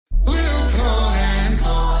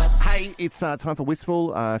It's time for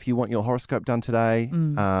Wistful. If you want your horoscope done today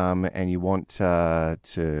and you want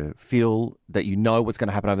to feel that you know what's going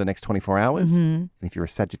to happen over the next 24 hours, and if you're a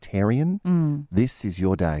Sagittarian, this is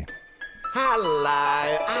your day.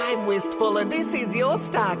 Hello, I'm Wistful and this is your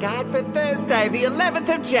star guide for Thursday, the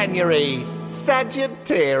 11th of January.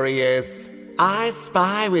 Sagittarius. I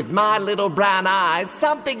spy with my little brown eyes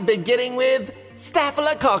something beginning with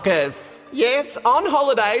Staphylococcus. Yes, on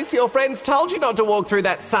holidays, your friends told you not to walk through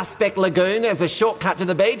that suspect lagoon as a shortcut to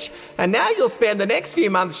the beach, and now you'll spend the next few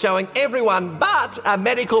months showing everyone but a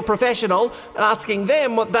medical professional, asking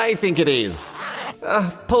them what they think it is.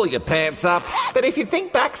 Pull your pants up. But if you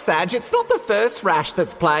think back, Sag, it's not the first rash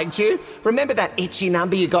that's plagued you. Remember that itchy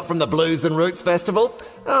number you got from the Blues and Roots Festival?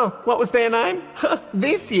 Oh, what was their name?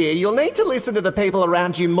 This year, you'll need to listen to the people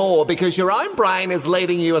around you more because your own brain is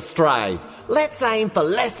leading you astray. Let's aim for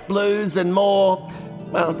less blues and more...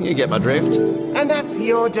 Well, you get my drift. And that's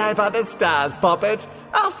your day by the stars, Poppet.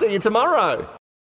 I'll see you tomorrow.